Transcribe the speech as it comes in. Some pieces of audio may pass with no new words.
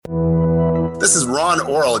This is Ron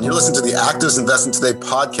Orrell, and you're listening to the Activist Investing Today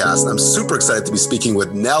podcast. I'm super excited to be speaking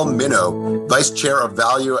with Nell Minow, Vice Chair of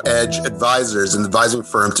ValueEdge Advisors, an advising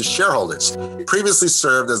firm to shareholders. Previously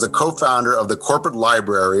served as a co-founder of the Corporate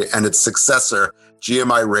Library and its successor,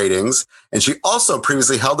 GMI Ratings, and she also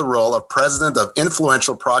previously held the role of president of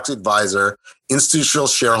influential proxy advisor, Institutional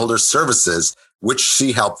Shareholder Services, which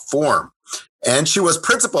she helped form. And she was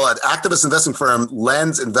principal at activist investing firm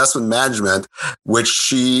Lens Investment Management, which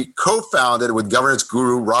she co-founded with governance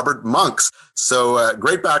guru Robert Monks. So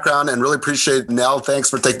great background and really appreciate it. Nell,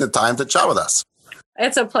 thanks for taking the time to chat with us.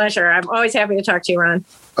 It's a pleasure. I'm always happy to talk to you, Ron.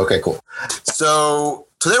 Okay, cool. So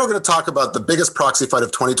today we're going to talk about the biggest proxy fight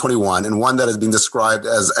of 2021 and one that has been described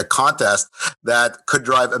as a contest that could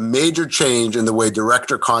drive a major change in the way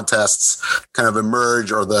director contests kind of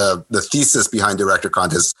emerge, or the thesis behind director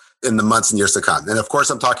contests in the months and years to come. And of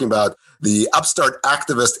course, I'm talking about the upstart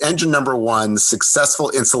activist engine number one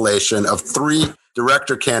successful installation of 3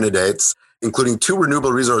 director candidates, including 2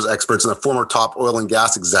 renewable resource experts and a former top oil and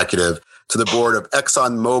gas executive, to the board of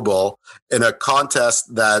ExxonMobil in a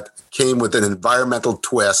contest that came with an environmental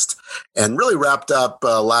twist and really wrapped up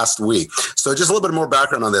last week. So just a little bit more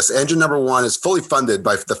background on this. Engine number one is fully funded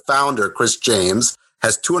by the founder, Chris James,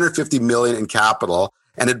 has $250 million in capital,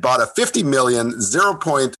 and it bought a $50 million,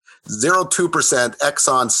 0.02%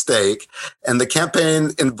 Exxon stake. And the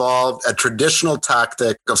campaign involved a traditional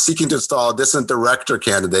tactic of seeking to install dissident director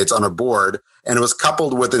candidates on a board. And it was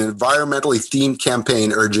coupled with an environmentally themed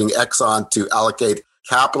campaign urging Exxon to allocate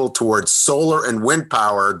capital towards solar and wind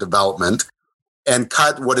power development and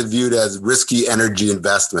cut what it viewed as risky energy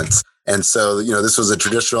investments. And so, this was a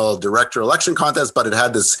traditional director election contest, but it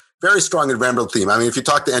had this very strong environmental theme. I mean, if you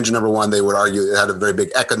talk to engine number one, they would argue it had a very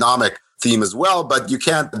big economic theme as well, but you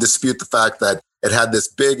can't dispute the fact that it had this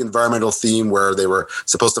big environmental theme where they were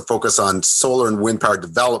supposed to focus on solar and wind power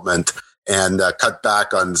development and cut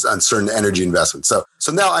back on certain energy investments.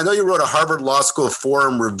 So now I know you wrote a Harvard Law School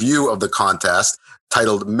Forum review of the contest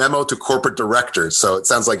titled Memo to Corporate Directors. So it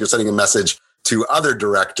sounds like you're sending a message to other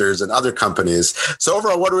directors and other companies. So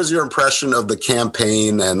overall, what was your impression of the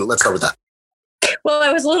campaign? And let's start with that. Well,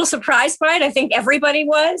 I was a little surprised by it. I think everybody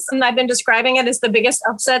was. And I've been describing it as the biggest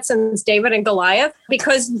upset since David and Goliath,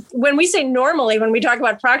 because when we talk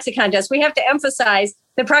about proxy contests, we have to emphasize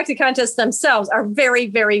the proxy contests themselves are very,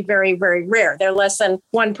 very, very, very rare. They're less than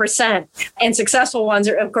 1%. And successful ones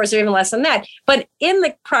are, of course, are even less than that. But in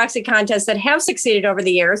the proxy contests that have succeeded over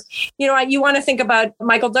the years, you want to think about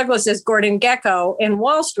Michael Douglas's Gordon Gekko in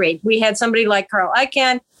Wall Street. We had somebody like Carl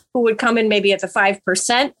Icahn, who would come in maybe at the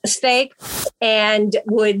 5% stake and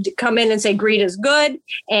would come in and say, greed is good.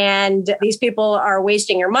 And these people are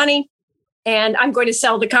wasting your money. And I'm going to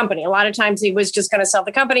sell the company. A lot of times he was just going to sell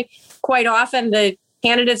the company. Quite often the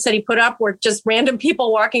candidates that he put up were just random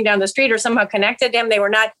people walking down the street or somehow connected to him. They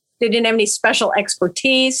didn't have any special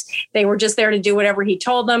expertise. They were just there to do whatever he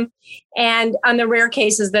told them. And on the rare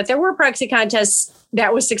cases that there were proxy contests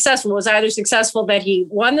that was successful, it was either successful that he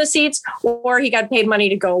won the seats or he got paid money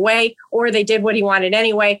to go away, or they did what he wanted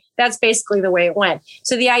anyway. That's basically the way it went.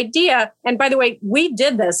 So the idea, and by the way, we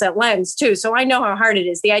did this at Lens too, so I know how hard it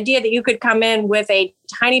is. The idea that you could come in with a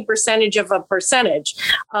tiny percentage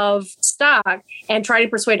of stock and try to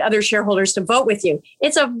persuade other shareholders to vote with you.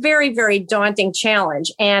 It's a very, very daunting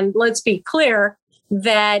challenge. And let's be clear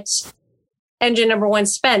that engine number one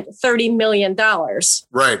spent $30 million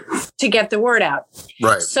to get the word out.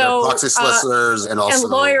 Right. So proxy solicitors and also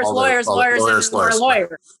lawyers.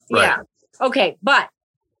 Right. Yeah. Okay. But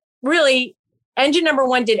really, engine number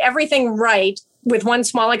one did everything right, with one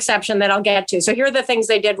small exception that I'll get to. So here are the things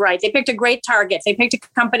they did right. They picked a great target. They picked a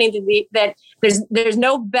company that there's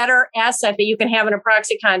no better asset that you can have in a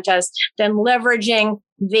proxy contest than leveraging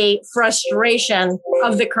the frustration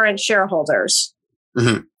of the current shareholders.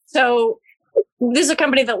 Mm-hmm. So this is a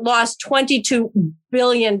company that lost $22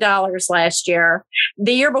 billion last year.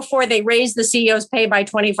 The year before, they raised the CEO's pay by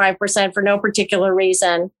 25% for no particular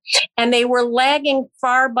reason. And they were lagging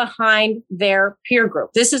far behind their peer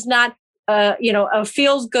group. This is not a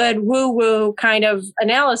feels good woo-woo kind of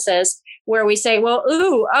analysis where we say, well,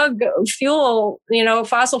 fuel,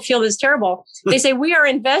 fossil fuel is terrible. They say we are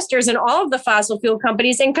investors in all of the fossil fuel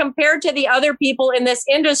companies. And compared to the other people in this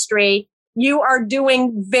industry, you are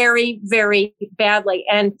doing very, very badly.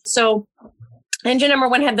 And so engine number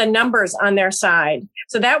one had the numbers on their side.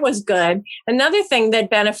 So that was good. Another thing that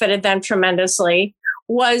benefited them tremendously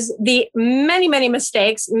was the many, many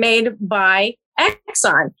mistakes made by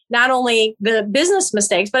Exxon, not only the business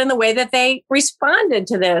mistakes, but in the way that they responded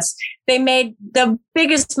to this. They made the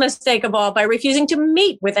biggest mistake of all by refusing to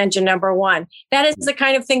meet with engine number one. That is the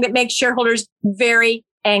kind of thing that makes shareholders very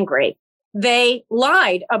angry. they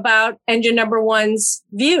lied about engine number one's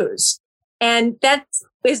views. And that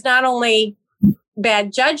is not only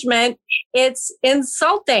bad judgment, it's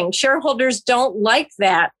insulting. Shareholders don't like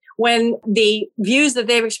that when the views that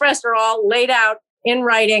they've expressed are all laid out in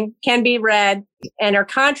writing, can be read, and are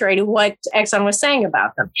contrary to what Exxon was saying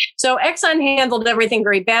about them. So Exxon handled everything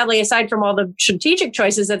very badly, aside from all the strategic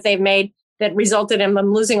choices that they've made that resulted in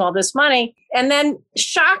them losing all this money. And then,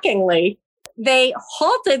 shockingly, they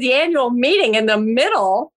halted the annual meeting in the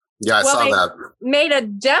middle. Yeah, I saw that. Made a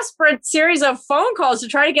desperate series of phone calls to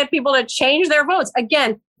try to get people to change their votes.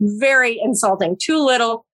 Again, very insulting. Too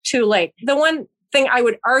little, too late. The one thing I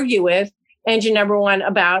would argue with engine number one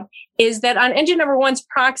about is that on engine number one's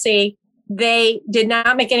proxy, they did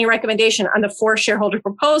not make any recommendation on the 4 shareholder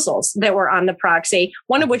proposals that were on the proxy,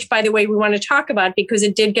 one of which, by the way, we want to talk about because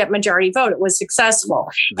it did get majority vote. It was successful.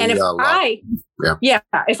 And if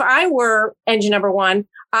I were engine number one,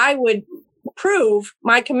 I would prove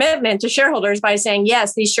my commitment to shareholders by saying,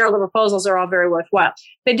 yes, these shareholder proposals are all very worthwhile.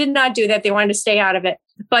 They did not do that. They wanted to stay out of it,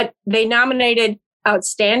 but they nominated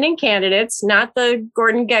outstanding candidates, not the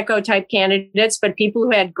Gordon Gekko type candidates, but people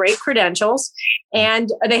who had great credentials,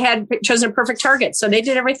 and they had chosen a perfect target. So they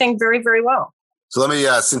did everything very, very well. So let me,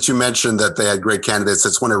 since you mentioned that they had great candidates, I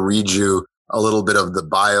just want to read you a little bit of the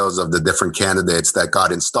bios of the different candidates that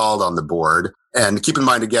got installed on the board. And keep in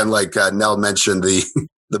mind, again, like Nell mentioned,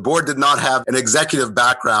 the board did not have an executive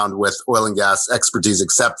background with oil and gas expertise,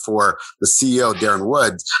 except for the CEO, Darren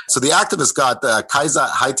Woods. So the activist got Kaisa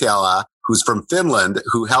Haitala, who's from Finland,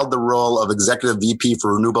 who held the role of executive VP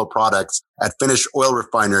for renewable products at Finnish oil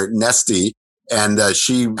refiner Neste. And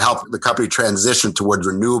she helped the company transition towards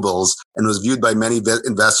renewables and was viewed by many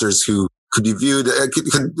investors who could be viewed,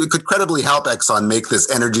 could credibly help Exxon make this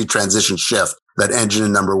energy transition shift that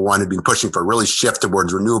engine number one had been pushing for, really shift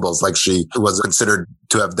towards renewables like she was considered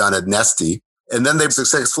to have done at Neste. And then they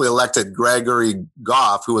successfully elected Gregory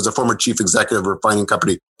Goff, who was a former chief executive of refining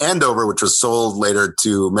company Andover, which was sold later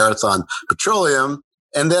to Marathon Petroleum.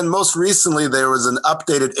 And then most recently, there was an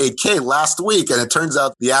updated 8K last week. And it turns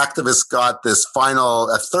out the activists got this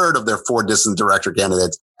a third of their 4 dissident director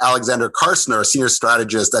candidates. Alexander Karstner, a senior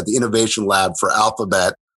strategist at the Innovation Lab for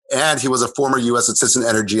Alphabet. And he was a former U.S. assistant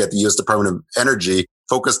energy at the U.S. Department of Energy,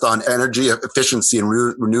 focused on energy efficiency and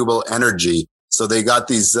renewable energy. So they got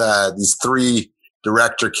these 3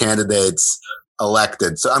 director candidates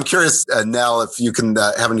elected. So I'm curious, Nell, if you can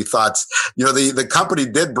have any thoughts. You know, the company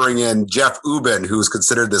did bring in Jeff Ubben, who's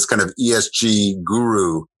considered this kind of ESG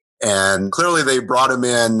guru. And clearly they brought him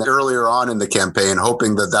in earlier on in the campaign,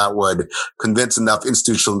 hoping that would convince enough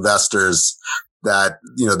institutional investors that,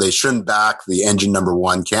 you know, they shouldn't back the engine number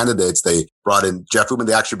one candidates. They brought in Jeff Ubben.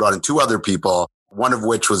 They actually brought in 2 other people, one of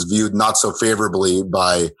which was viewed not so favorably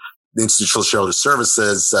by the Institutional Shareholder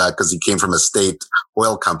Services, because he came from a state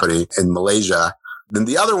oil company in Malaysia. Then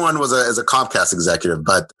the other one was as a Comcast executive.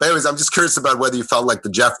 But anyways, I'm just curious about whether you felt like the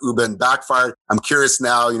Jeff Ubben backfired. I'm curious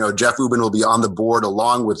now, you know, Jeff Ubben will be on the board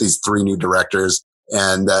along with these 3 new directors.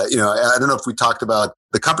 And, you know, I don't know if we talked about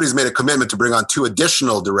the company's made a commitment to bring on 2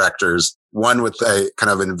 additional directors, one with a kind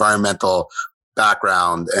of environmental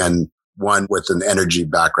background and one with an energy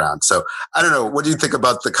background. So I don't know. What do you think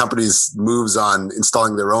about the company's moves on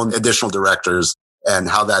installing their own additional directors and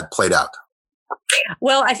how that played out?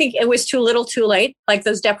 Well, I think it was too little, too late, like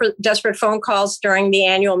those desperate phone calls during the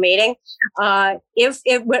annual meeting. If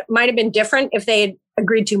it might have been different if they had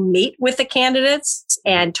agreed to meet with the candidates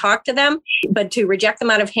and talk to them, but to reject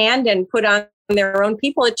them out of hand and put on their own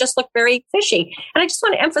people, it just looked very fishy. And I just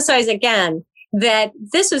want to emphasize again that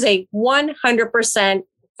this is a 100%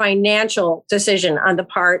 financial decision on the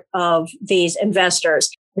part of these investors.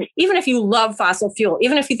 Even if you love fossil fuel,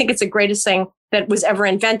 even if you think it's the greatest thing that was ever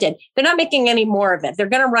invented, they're not making any more of it. They're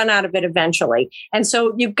going to run out of it eventually. And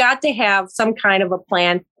so you've got to have some kind of a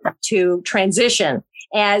plan to transition,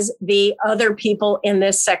 as the other people in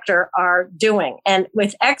this sector are doing. And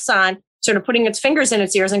with Exxon sort of putting its fingers in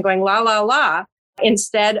its ears and going la, la, la,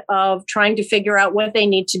 instead of trying to figure out what they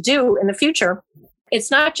need to do in the future. It's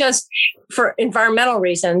not just for environmental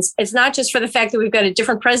reasons. It's not just for the fact that we've got a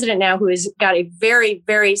different president now who has got a very,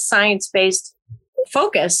 very science-based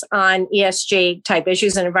focus on ESG type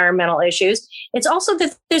issues and environmental issues. It's also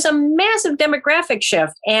that there's a massive demographic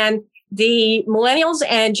shift, and the millennials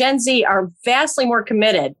and Gen Z are vastly more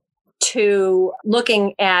committed to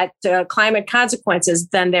looking at climate consequences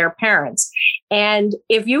than their parents. And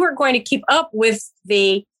if you are going to keep up with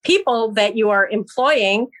the people that you are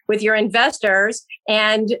employing, with your investors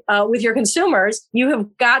and with your consumers, you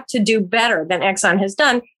have got to do better than Exxon has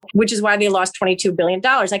done, which is why they lost $22 billion.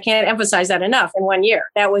 I can't emphasize that enough in 1 year.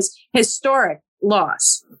 That was historic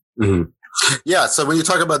loss. Mm-hmm. Yeah. So when you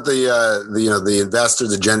talk about the investors,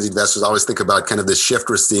 the Gen Z investors, always think about kind of the shift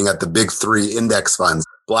we're seeing at the big three index funds,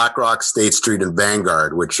 BlackRock, State Street, and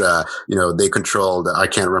Vanguard, which, they controlled, I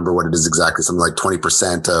can't remember what it is exactly, something like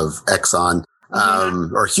 20% of Exxon,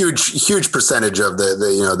 or huge percentage of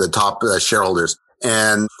the top shareholders.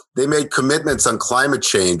 And they made commitments on climate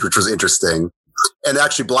change, which was interesting. And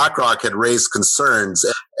actually, BlackRock had raised concerns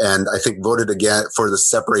and I think voted again for the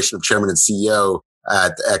separation of chairman and CEO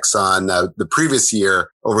at Exxon the previous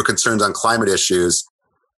year over concerns on climate issues.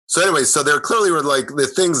 So anyway, so there clearly were like the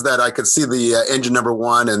things that I could see the engine number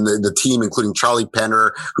one and the team, including Charlie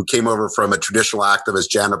Penner, who came over from a traditional activist,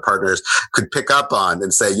 JANA Partners, could pick up on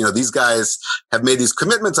and say, these guys have made these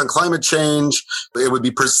commitments on climate change. It would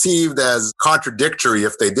be perceived as contradictory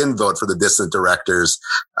if they didn't vote for the dissident directors,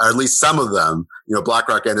 or at least some of them.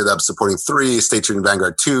 BlackRock ended up supporting 3, State Street and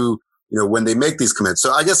Vanguard 2. When they make these commits.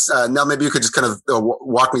 So I guess, now maybe you could just kind of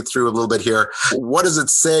walk me through a little bit here. What does it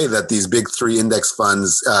say that these big 3 index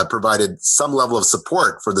funds provided some level of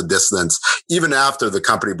support for the dissidents, even after the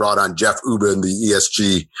company brought on Jeff Ubben, the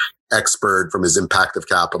ESG expert from his Impact of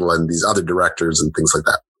Capital, and these other directors and things like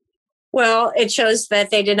that? Well, it shows that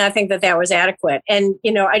they did not think that that was adequate. And,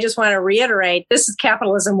 I just want to reiterate, this is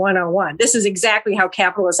capitalism 101. This is exactly how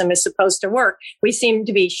capitalism is supposed to work. We seem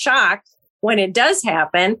to be shocked when it does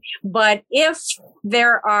happen. But if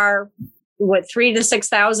there are 3,000 to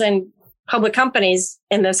 6,000 public companies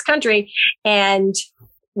in this country, and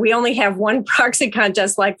we only have one proxy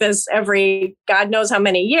contest like this every God knows how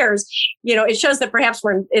many years, it shows that perhaps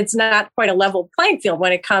it's not quite a level playing field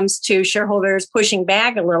when it comes to shareholders pushing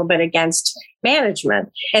back a little bit against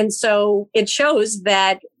management. And so it shows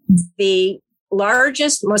that the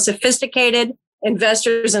largest, most sophisticated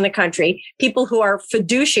investors in the country, people who are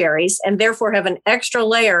fiduciaries and therefore have an extra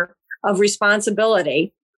layer of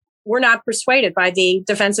responsibility, were not persuaded by the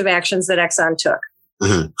defensive actions that Exxon took.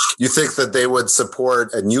 Mm-hmm. You think that they would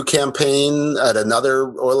support a new campaign at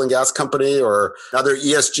another oil and gas company or another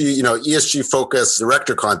ESG focused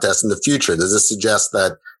director contest in the future? Does this suggest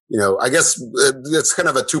that, I guess it's kind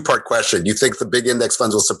of a 2-part question. You think the big index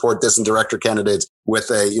funds will support this and director candidates with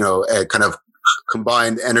a kind of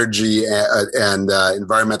combined energy and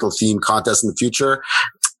environmental theme contest in the future?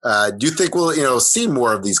 Do you think we'll, see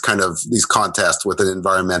more of these contests with an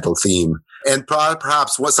environmental theme? And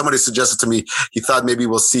perhaps what somebody suggested to me, he thought maybe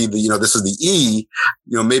we'll see this is the E,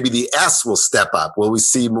 maybe the S will step up. Will we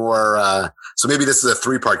see more? So maybe this is a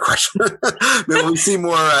 3-part question. Maybe we'll see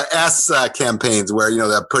more S campaigns where,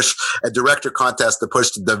 that push a director contest to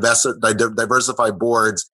push to diversify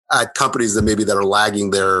boards at companies that are lagging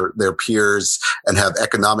their peers and have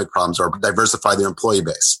economic problems, or diversify their employee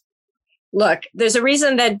base. Look, there's a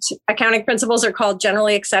reason that accounting principles are called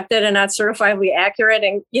generally accepted and not certifiably accurate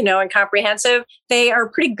and, and comprehensive. They are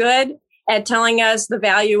pretty good at telling us the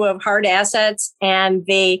value of hard assets and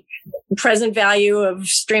the present value of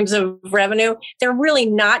streams of revenue. They're really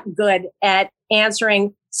not good at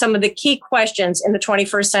answering some of the key questions in the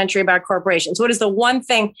 21st century about corporations. What is the one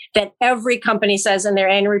thing that every company says in their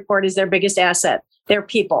annual report is their biggest asset? Their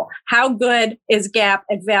people. How good is GAAP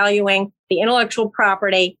at valuing the intellectual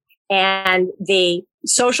property and the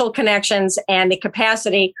social connections and the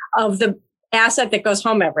capacity of the asset that goes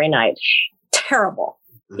home every night? Terrible.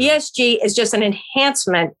 Mm-hmm. ESG is just an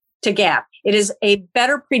enhancement to GAAP. It is a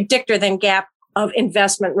better predictor than GAAP of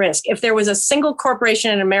investment risk. If there was a single corporation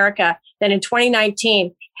in America that in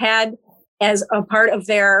 2019 had as a part of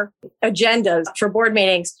their agendas for board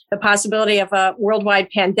meetings the possibility of a worldwide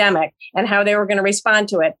pandemic and how they were going to respond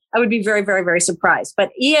to it, I would be very, very, very surprised.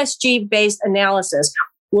 But ESG-based analysis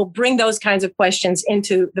will bring those kinds of questions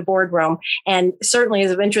into the boardroom and certainly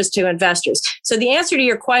is of interest to investors. So the answer to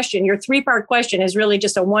your question, your 3-part question, is really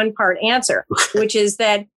just a 1-part answer, which is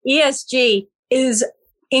that ESG is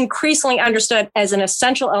increasingly understood as an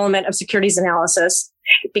essential element of securities analysis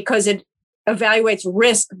because it evaluates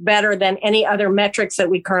risk better than any other metrics that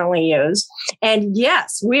we currently use. And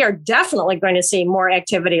yes, we are definitely going to see more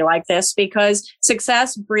activity like this because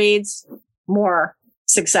success breeds more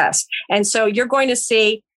success. And so you're going to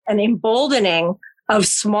see an emboldening of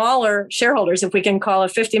smaller shareholders, if we can call a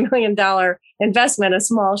 $50 million investment a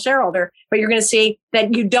small shareholder, but you're going to see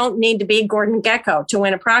that you don't need to be Gordon Gekko to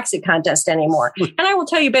win a proxy contest anymore. And I will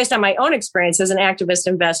tell you, based on my own experience as an activist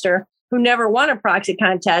investor who never won a proxy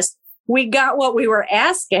contest, we got what we were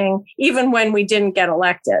asking even when we didn't get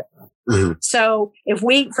elected. Mm-hmm. So if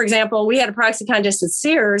for example, we had a proxy contest at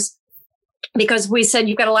Sears because we said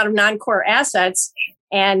you've got a lot of non-core assets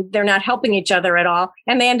and they're not helping each other at all.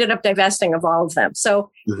 And they ended up divesting of all of them.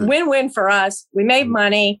 So win-win for us. We made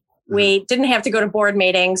money. We didn't have to go to board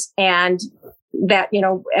meetings and that,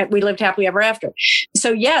 we lived happily ever after.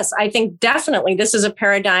 So yes, I think definitely this is a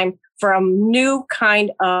paradigm for a new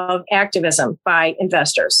kind of activism by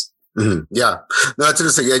investors. Mm-hmm. Yeah, no, that's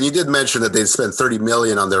interesting. And you did mention that they spent $30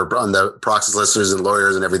 million on the proxy solicitors and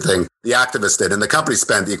lawyers and everything. The activists did, and the company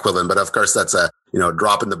spent the equivalent. But of course, that's a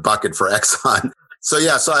drop in the bucket for Exxon. So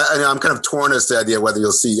yeah, I'm kind of torn as to the idea whether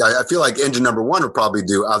you'll see. I feel like engine number one will probably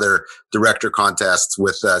do other director contests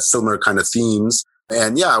with similar kind of themes.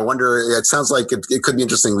 And yeah, I wonder. It sounds like it could be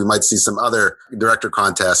interesting. We might see some other director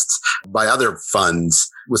contests by other funds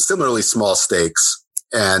with similarly small stakes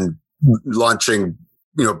and launching,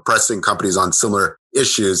 pressing companies on similar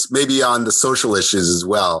issues, maybe on the social issues as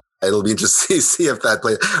well. It'll be interesting to see if that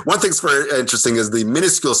plays. One thing's very interesting is the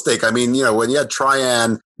minuscule stake. I mean, when you had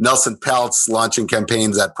Trian, Nelson Peltz launching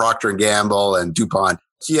campaigns at Procter & Gamble and DuPont,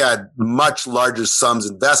 he had much larger sums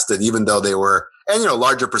invested, even though they were, and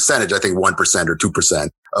larger percentage, I think 1% or 2%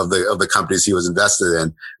 of the companies he was invested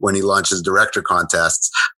in when he launched his director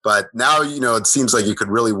contests. But now, it seems like you could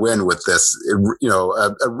really win with this,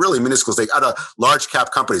 a really minuscule stake at a large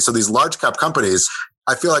cap company. So these large cap companies,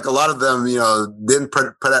 I feel like a lot of them, didn't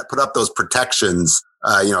put up those protections,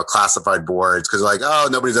 classified boards, because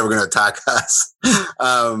nobody's ever going to attack us.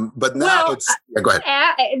 But now go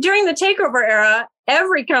ahead. During the takeover era,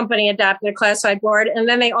 every company adopted a classified board, and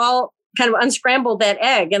then they all kind of unscrambled that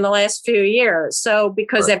egg in the last few years. So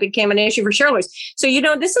because that became an issue for shareholders. So,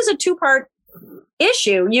 this is a two-part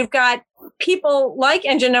issue. You've got people like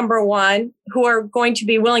engine number one who are going to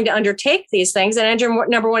be willing to undertake these things. And engine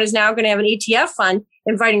number one is now going to have an ETF fund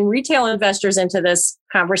inviting retail investors into this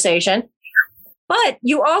conversation. But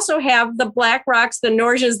you also have the BlackRocks, the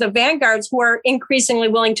Norges, the Vanguards who are increasingly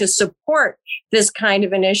willing to support this kind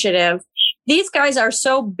of initiative. These guys are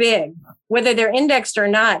so big, whether they're indexed or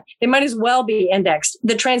not, they might as well be indexed.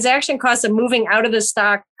 The transaction costs of moving out of the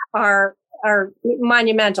stock are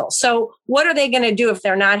monumental. So what are they going to do if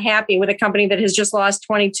they're not happy with a company that has just lost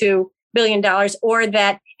 $22 billion or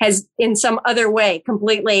that has in some other way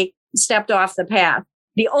completely stepped off the path?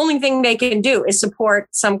 The only thing they can do is support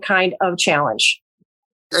some kind of challenge.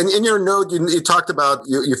 And in your note, you talked about,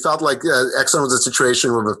 you felt like Exxon was a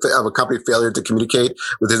situation of a company failure to communicate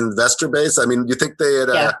with its investor base. I mean, you think they had,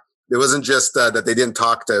 it wasn't just that they didn't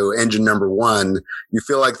talk to engine number one. You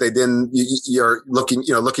feel like they didn't, you're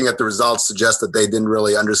looking at the results suggest that they didn't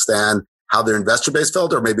really understand how their investor base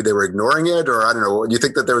felt, or maybe they were ignoring it, or I don't know. Do you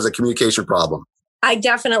think that there was a communication problem? I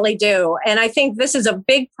definitely do. And I think this is a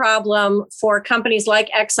big problem for companies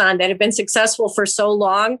like Exxon that have been successful for so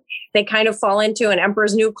long. They kind of fall into an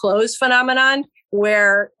emperor's new clothes phenomenon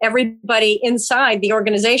where everybody inside the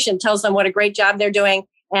organization tells them what a great job they're doing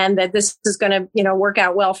and that this is going to, work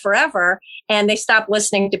out well forever. And they stop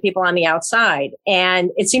listening to people on the outside.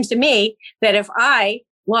 And it seems to me that if I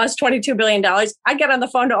lost $22 billion, I'd get on the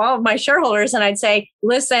phone to all of my shareholders and I'd say,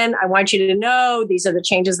 listen, I want you to know these are the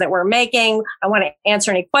changes that we're making. I want to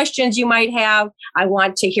answer any questions you might have. I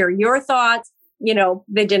want to hear your thoughts. They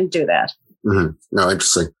didn't do that. Mm-hmm. No,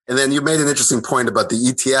 interesting. And then you made an interesting point about the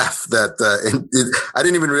ETF that I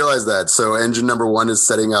didn't even realize that. So engine number one is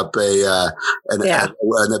setting up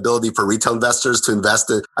an ability for retail investors to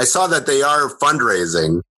invest in. I saw that they are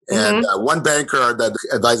fundraising. And one banker that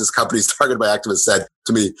advises companies targeted by activists said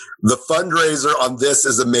to me, the fundraiser on this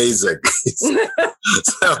is amazing.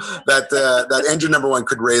 So that engine number one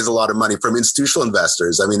could raise a lot of money from institutional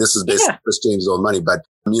investors. I mean, this is basically Chris James' own money, but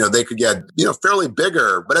they could get, fairly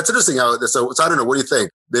bigger. But it's interesting how so I don't know. What do you think?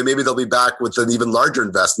 Maybe they'll be back with an even larger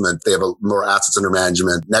investment. They have more assets under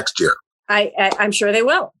management next year. I'm sure they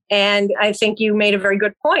will. And I think you made a very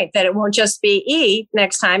good point that it won't just be E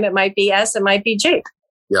next time. It might be S, it might be G.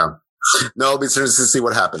 Yeah. No, it'll be interesting to see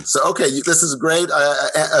what happens. So, okay, this is great.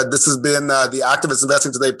 This has been the Activist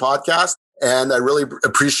Investing Today podcast. And I really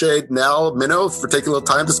appreciate Nell Minow for taking a little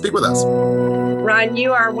time to speak with us. Ron,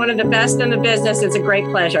 you are one of the best in the business. It's a great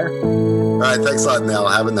pleasure. All right. Thanks a lot, Nell.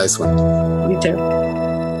 Have a nice one. You too.